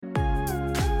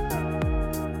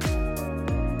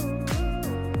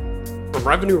From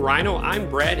Revenue Rhino, I'm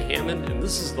Brad Hammond, and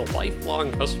this is the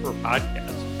Lifelong Customer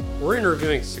Podcast. We're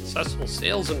interviewing successful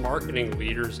sales and marketing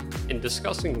leaders and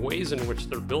discussing ways in which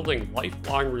they're building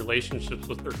lifelong relationships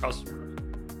with their customers.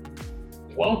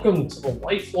 Welcome to the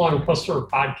Lifelong Customer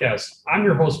Podcast. I'm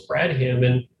your host, Brad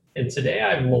Hammond, and today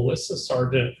I have Melissa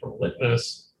Sargeant from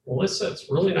Litmus. Melissa,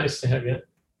 it's really nice to have you.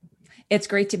 It's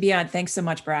great to be on. Thanks so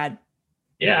much, Brad.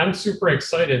 Yeah, I'm super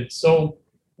excited. So,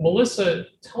 Melissa,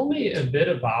 tell me a bit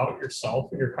about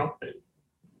yourself and your company.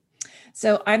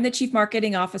 So I'm the Chief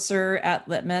Marketing Officer at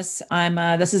Litmus.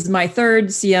 This is my third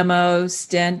CMO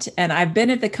stint, and I've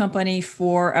been at the company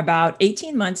for about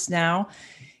 18 months now.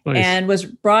 Nice. And was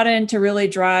brought in to really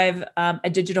drive a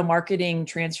digital marketing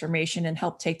transformation and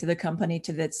help take the company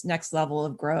to its next level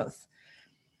of growth.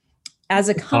 As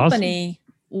a company, awesome.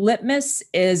 Litmus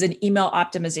is an email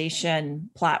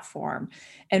optimization platform.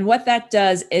 And what that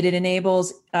does, it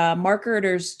enables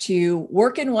marketers to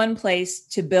work in one place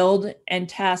to build and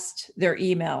test their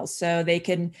emails. So they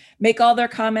can make all their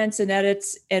comments and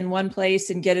edits in one place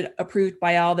and get it approved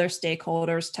by all their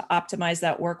stakeholders to optimize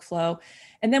that workflow.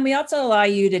 And then we also allow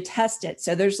you to test it.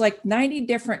 So there's like 90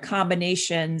 different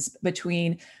combinations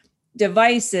between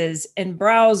devices and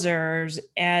browsers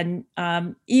and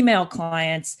email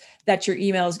clients that your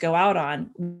emails go out on.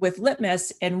 With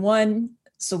Litmus and one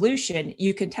solution,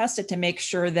 you can test it to make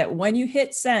sure that when you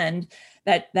hit send,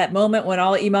 that moment when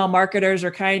all email marketers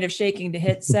are kind of shaking to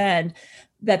hit send,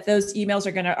 that those emails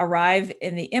are going to arrive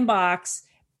in the inbox.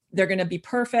 They're going to be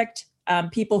perfect.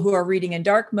 People who are reading in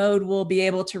dark mode will be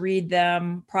able to read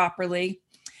them properly.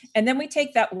 And then we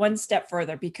take that one step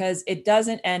further because it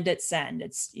doesn't end at send.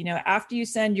 It's, after you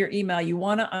send your email, you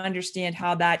want to understand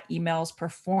how that email is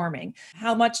performing.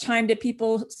 How much time did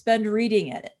people spend reading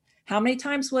it? How many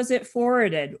times was it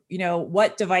forwarded?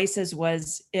 What devices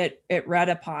was it read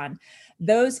upon?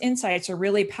 Those insights are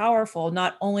really powerful,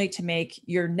 not only to make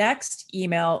your next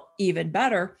email even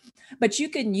better, but you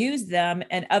can use them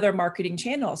in other marketing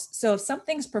channels. So if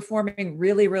something's performing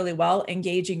really, really well,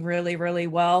 engaging really, really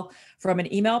well from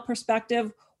an email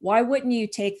perspective, why wouldn't you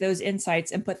take those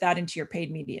insights and put that into your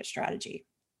paid media strategy?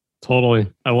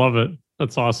 Totally. I love it.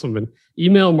 That's awesome. And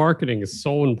email marketing is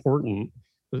so important,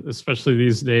 especially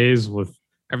these days with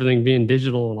everything being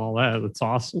digital and all that. That's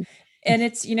awesome. And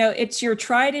it's your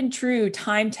tried and true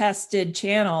time-tested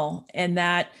channel, and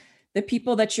that the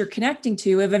people that you're connecting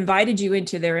to have invited you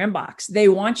into their inbox. They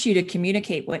want you to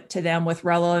communicate to them with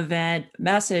relevant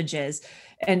messages.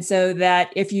 And so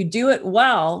that if you do it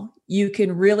well, you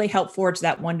can really help forge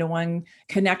that one-to-one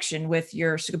connection with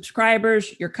your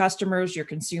subscribers, your customers, your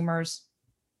consumers.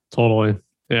 Totally.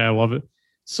 Yeah, I love it.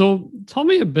 So tell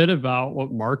me a bit about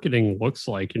what marketing looks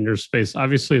like in your space.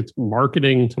 Obviously, it's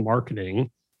marketing to marketing,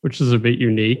 which is a bit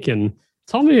unique. And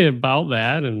tell me about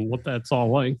that and what that's all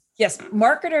like. Yes,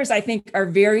 marketers, I think, are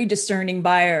very discerning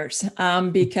buyers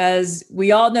because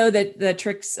we all know that the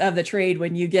tricks of the trade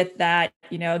when you get that,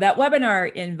 that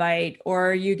webinar invite,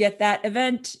 or you get that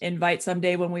event invite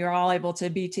someday when we are all able to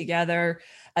be together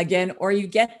again, or you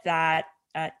get that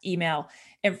email.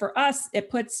 And for us,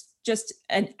 it puts just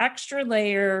an extra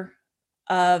layer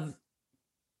of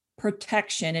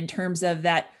protection in terms of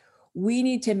that we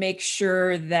need to make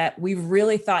sure that we've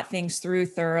really thought things through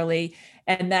thoroughly,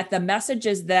 and that the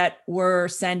messages that we're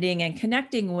sending and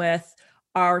connecting with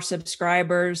our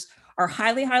subscribers are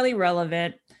highly, highly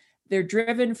relevant. They're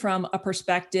driven from a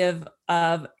perspective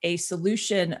of a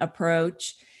solution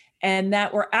approach, and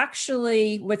that we're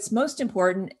actually, what's most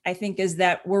important, I think, is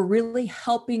that we're really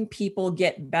helping people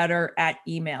get better at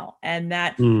email, and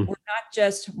that we're not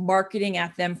just marketing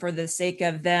at them for the sake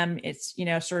of them. It's,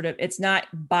 it's not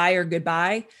buy or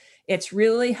goodbye. It's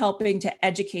really helping to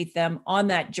educate them on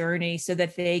that journey so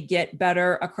that they get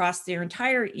better across their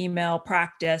entire email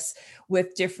practice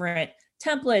with different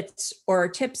templates or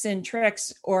tips and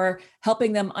tricks, or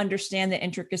helping them understand the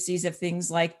intricacies of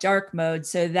things like dark mode,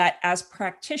 so that as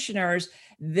practitioners,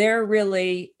 they're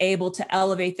really able to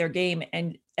elevate their game.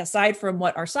 And aside from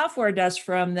what our software does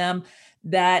from them,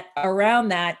 that around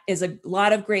that is a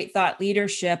lot of great thought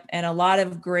leadership and a lot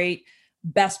of great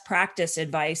best practice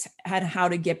advice on how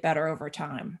to get better over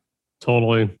time.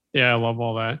 Totally. Yeah, I love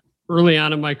all that. Early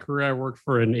on in my career, I worked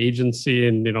for an agency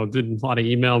and, did a lot of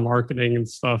email marketing and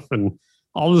stuff. And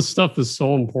all this stuff is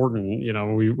so important.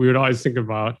 We would always think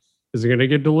about, is it going to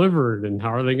get delivered and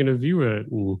how are they going to view it,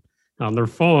 and on their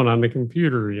phone, on the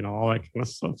computer, all that kind of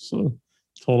stuff. So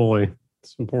totally,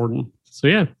 it's important. So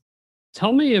yeah,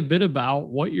 tell me a bit about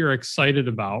what you're excited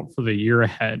about for the year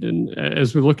ahead. And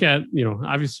as we look at,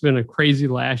 obviously it's been a crazy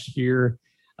last year.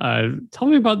 Tell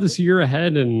me about this year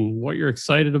ahead and what you're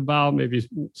excited about, maybe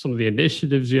some of the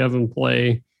initiatives you have in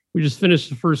play, we just finished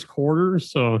the first quarter.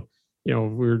 So, we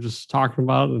were just talking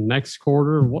about the next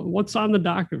quarter. What's on the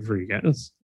docket for you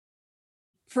guys?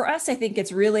 For us, I think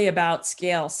it's really about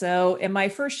scale. So in my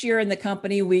first year in the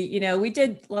company, we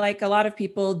did like a lot of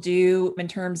people do in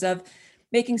terms of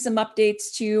making some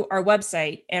updates to our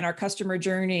website and our customer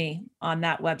journey on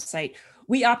that website.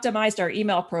 We optimized our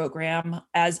email program.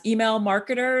 As email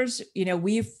marketers,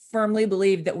 we firmly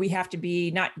believe that we have to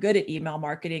be not good at email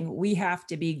marketing. We have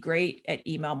to be great at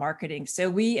email marketing. So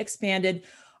we expanded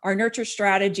our nurture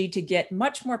strategy to get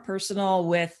much more personal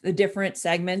with the different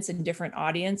segments and different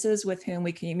audiences with whom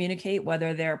we communicate,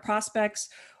 whether they're prospects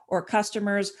or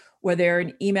customers, whether they're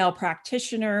an email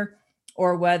practitioner,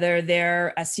 or whether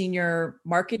they're a senior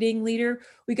marketing leader.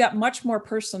 We got much more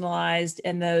personalized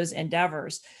in those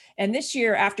endeavors. And this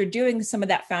year, after doing some of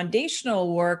that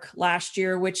foundational work last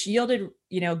year, which yielded,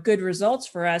 good results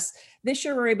for us, this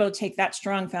year we're able to take that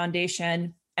strong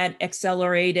foundation and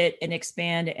accelerate it and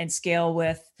expand and scale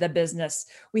with the business.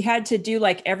 We had to do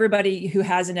like everybody who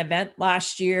has an event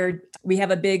last year. We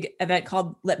have a big event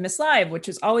called Litmus Live, which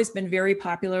has always been very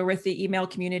popular with the email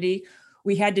community.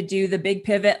 We had to do the big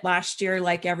pivot last year,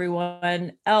 like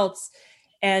everyone else.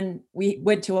 And we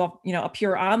went to a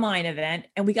pure online event,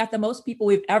 and we got the most people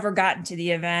we've ever gotten to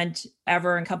the event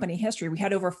ever in company history. We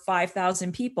had over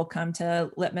 5,000 people come to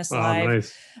Litmus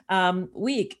Live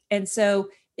week. And so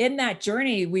in that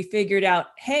journey, we figured out,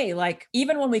 hey, like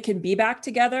even when we can be back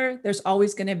together, there's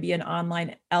always going to be an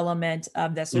online element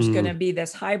of this. There's going to be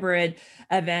this hybrid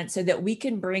event so that we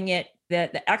can bring it,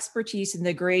 the expertise and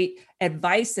the great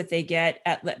advice that they get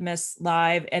at Litmus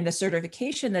Live and the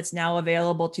certification that's now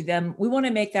available to them. We want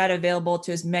to make that available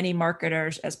to as many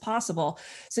marketers as possible.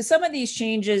 So some of these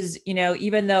changes,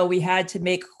 even though we had to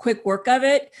make quick work of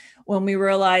it, when we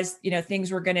realized, things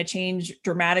were going to change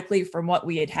dramatically from what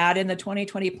we had in the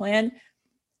 2020 plan,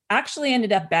 actually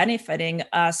ended up benefiting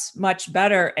us much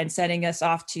better and setting us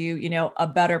off to, a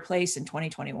better place in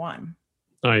 2021.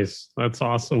 Nice. That's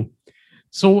awesome.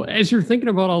 So as you're thinking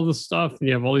about all this stuff and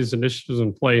you have all these initiatives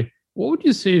in play, what would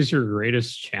you say is your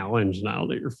greatest challenge now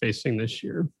that you're facing this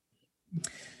year?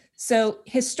 So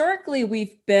historically,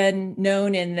 we've been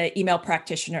known in the email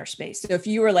practitioner space. So if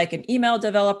you were like an email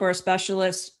developer or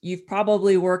specialist, you've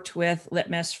probably worked with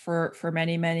Litmus for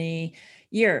many, many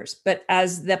years. But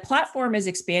as the platform is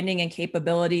expanding in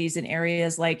capabilities in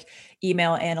areas like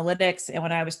email analytics, and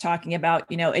when I was talking about,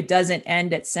 it doesn't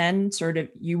end at send, sort of,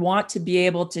 you want to be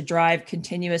able to drive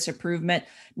continuous improvement,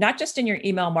 not just in your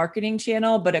email marketing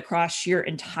channel, but across your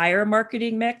entire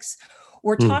marketing mix.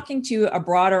 We're talking to a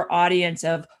broader audience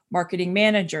of marketing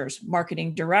managers,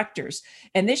 marketing directors.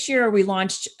 And this year we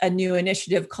launched a new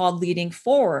initiative called Leading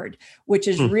Forward, which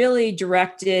is really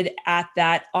directed at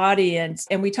that audience.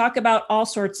 And we talk about all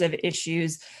sorts of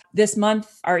issues. This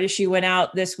month, our issue went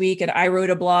out this week, and I wrote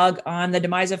a blog on the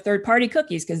demise of third-party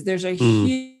cookies because there's a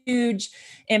huge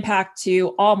impact to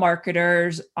all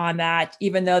marketers on that,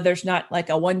 even though there's not like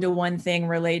a one-to-one thing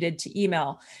related to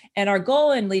email. And our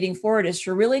goal in Leading Forward is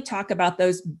to really talk about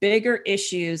those bigger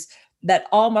issues that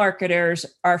all marketers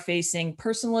are facing.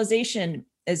 Personalization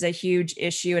is a huge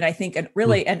issue, and I think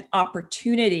really an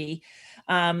opportunity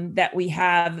that we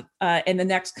have in the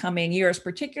next coming years,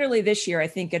 particularly this year. I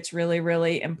think it's really,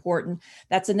 really important.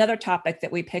 That's another topic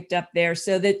that we picked up there.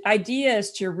 So the idea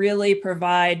is to really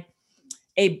provide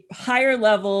a higher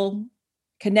level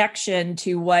connection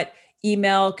to what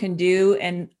email can do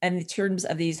and in terms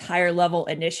of these higher level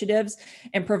initiatives,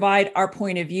 and provide our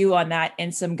point of view on that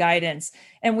and some guidance.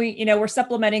 And we're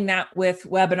supplementing that with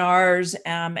webinars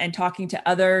and talking to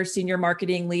other senior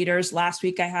marketing leaders. Last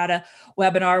week, I had a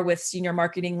webinar with senior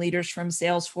marketing leaders from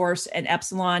Salesforce and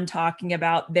Epsilon talking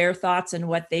about their thoughts and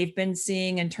what they've been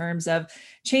seeing in terms of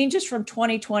changes from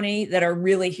 2020 that are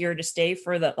really here to stay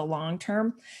for the long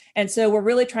term. And so we're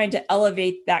really trying to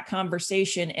elevate that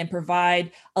conversation and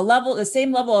provide the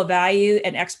same level of value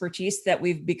and expertise that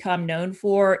we've become known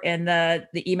for in the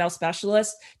email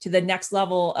specialists to the next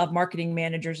level of marketing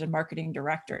managers and marketing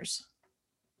directors.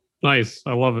 Nice.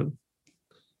 I love it.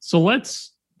 So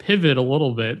let's pivot a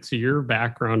little bit to your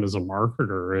background as a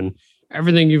marketer and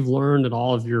everything you've learned and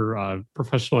all of your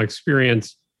professional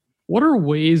experience. What are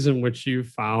ways in which you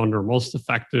found are most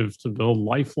effective to build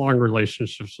lifelong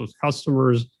relationships with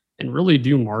customers and really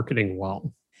do marketing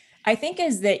well? I think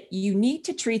is that you need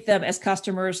to treat them as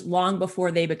customers long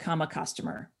before they become a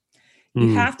customer.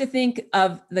 You have to think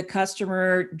of the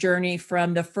customer journey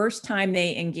from the first time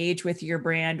they engage with your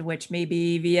brand, which may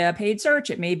be via paid search,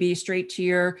 it may be straight to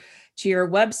your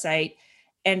website,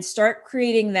 and start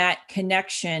creating that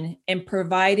connection and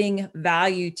providing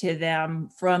value to them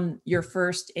from your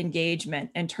first engagement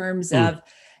in terms of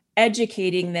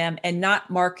educating them and not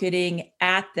marketing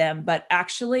at them, but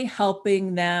actually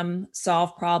helping them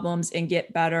solve problems and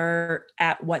get better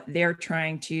at what they're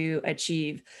trying to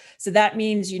achieve. So that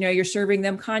means, you're serving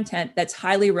them content that's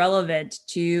highly relevant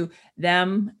to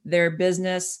them, their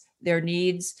business, their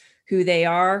needs, who they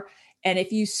are. And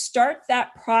if you start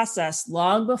that process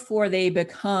long before they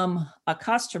become a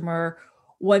customer,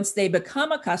 once they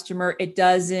become a customer, it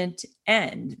doesn't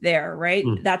end there, right?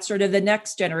 That's sort of the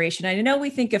next generation. I know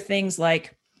we think of things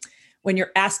like when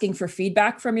you're asking for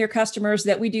feedback from your customers,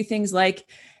 that we do things like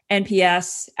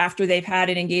NPS after they've had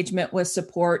an engagement with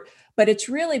support, but it's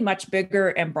really much bigger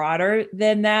and broader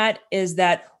than that, is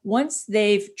that once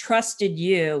they've trusted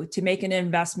you to make an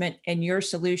investment in your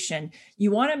solution, you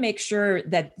want to make sure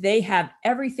that they have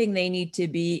everything they need to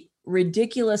be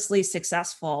ridiculously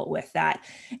successful with that.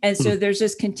 And so there's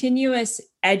this continuous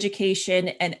education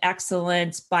and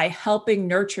excellence by helping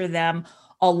nurture them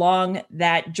along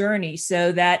that journey,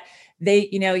 so that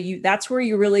they, that's where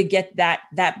you really get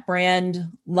that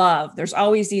brand love. There's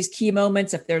always these key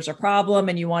moments if there's a problem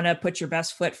and you want to put your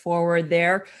best foot forward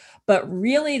there. But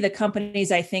really, the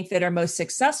companies I think that are most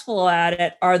successful at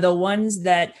it are the ones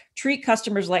that treat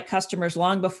customers like customers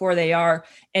long before they are,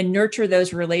 and nurture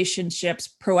those relationships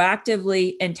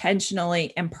proactively,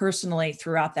 intentionally, and personally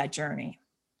throughout that journey.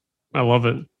 I love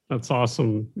it. That's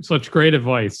awesome. Such great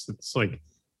advice. It's like,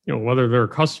 whether they're a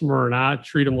customer or not,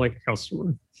 treat them like a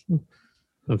customer.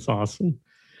 That's awesome.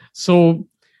 So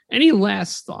any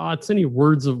last thoughts, any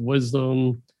words of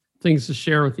wisdom, things to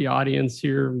share with the audience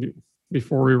here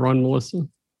before we run, Melissa?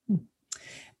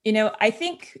 I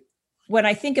think when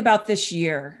I think about this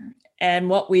year and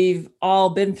what we've all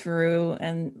been through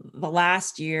and the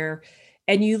last year,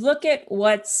 and you look at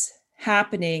what's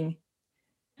happening,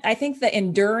 I think the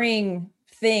enduring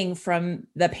thing from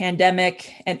the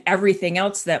pandemic and everything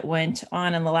else that went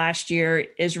on in the last year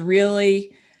is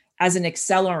really as an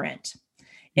accelerant,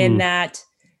 in that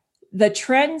the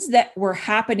trends that were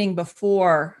happening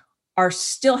before are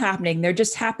still happening. They're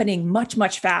just happening much,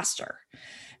 much faster.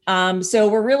 So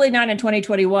we're really not in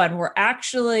 2021. We're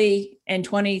actually in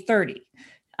 2030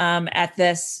 at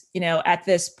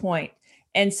this point.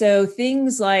 And so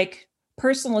things like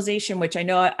personalization, which I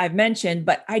know I've mentioned,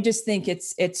 but I just think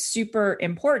it's super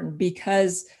important,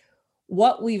 because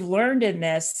what we've learned in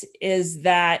this is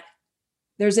that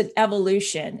there's an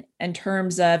evolution in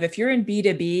terms of, if you're in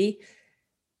B2B,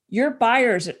 your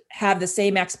buyers have the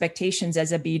same expectations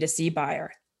as a B2C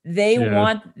buyer. They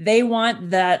want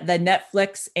the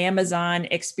Netflix, Amazon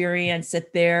experience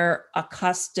that they're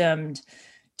accustomed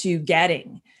to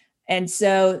getting. And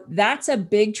so that's a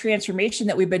big transformation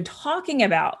that we've been talking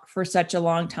about for such a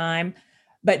long time,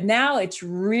 but now it's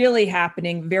really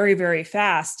happening very, very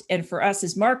fast. And for us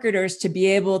as marketers to be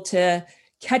able to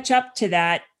catch up to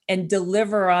that and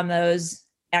deliver on those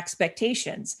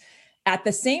expectations. At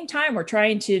the same time, we're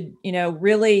trying to,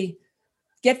 really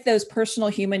get those personal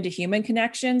human to human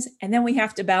connections. And then we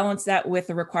have to balance that with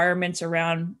the requirements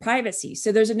around privacy.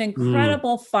 So there's an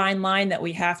incredible fine line that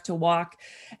we have to walk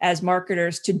as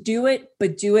marketers to do it,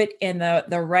 but do it in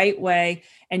the right way,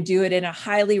 and do it in a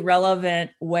highly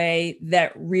relevant way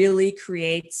that really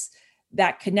creates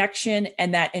that connection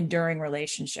and that enduring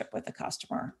relationship with the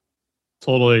customer.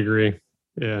 Totally agree.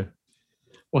 Yeah.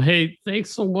 Well, hey, thanks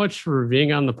so much for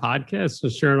being on the podcast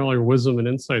and sharing all your wisdom and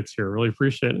insights here. Really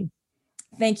appreciate it.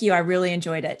 Thank you. I really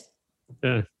enjoyed it.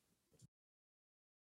 Yeah.